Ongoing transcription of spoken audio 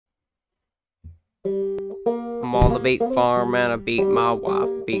I'm on the beat farm and I beat my wife,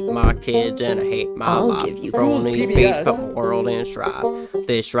 beat my kids and I hate my life. Give you Rolling Ghouls these PBS. beats, put my world in strife.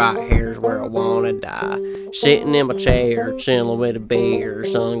 This right here's where I wanna die. Sitting in my chair, chilling with a beer,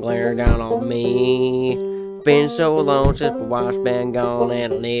 sun glaring down on me. Been so alone since my wife's been gone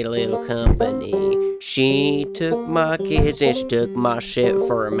and I need a little company. She took my kids and she took my shit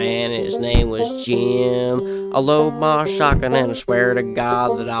for a man and his name was Jim. I load my shotgun and I swear to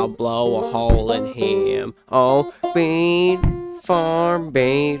God that I'll blow a hole in him. Oh, beat farm,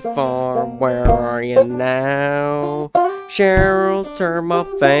 where are you now? Cheryl turned my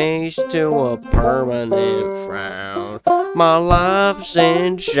face to a permanent frown. My life's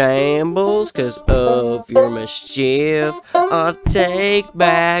in shambles 'cause of your mischief. I'll take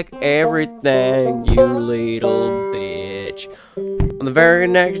back everything, you little bitch. On the very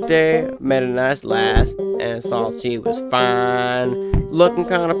next day, I met a nice lass and saw she was fine. Looking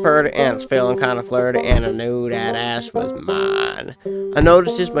kinda pretty and I was feeling kinda flirty and I knew that ass was mine. I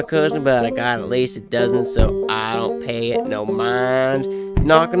noticed it's my cousin, but I got at least a dozen, so I don't pay it no mind.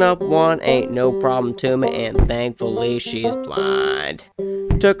 Knocking up one ain't no problem to me, and thankfully she's blind.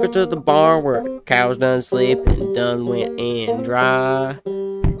 Took her to the barn where the cows done sleep and done went in dry.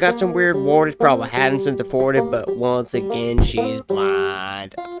 Got some weird warties, probably hadn't since the 40, but once again she's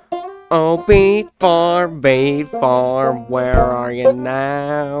blind. Oh, beat farm, where are you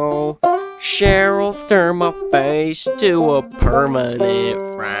now? Cheryl turned my face to a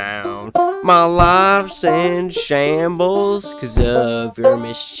permanent frown. My life's in shambles 'cause of your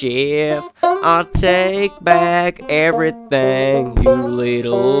mischief. I'll take back everything, you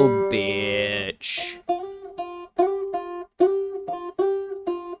little bitch.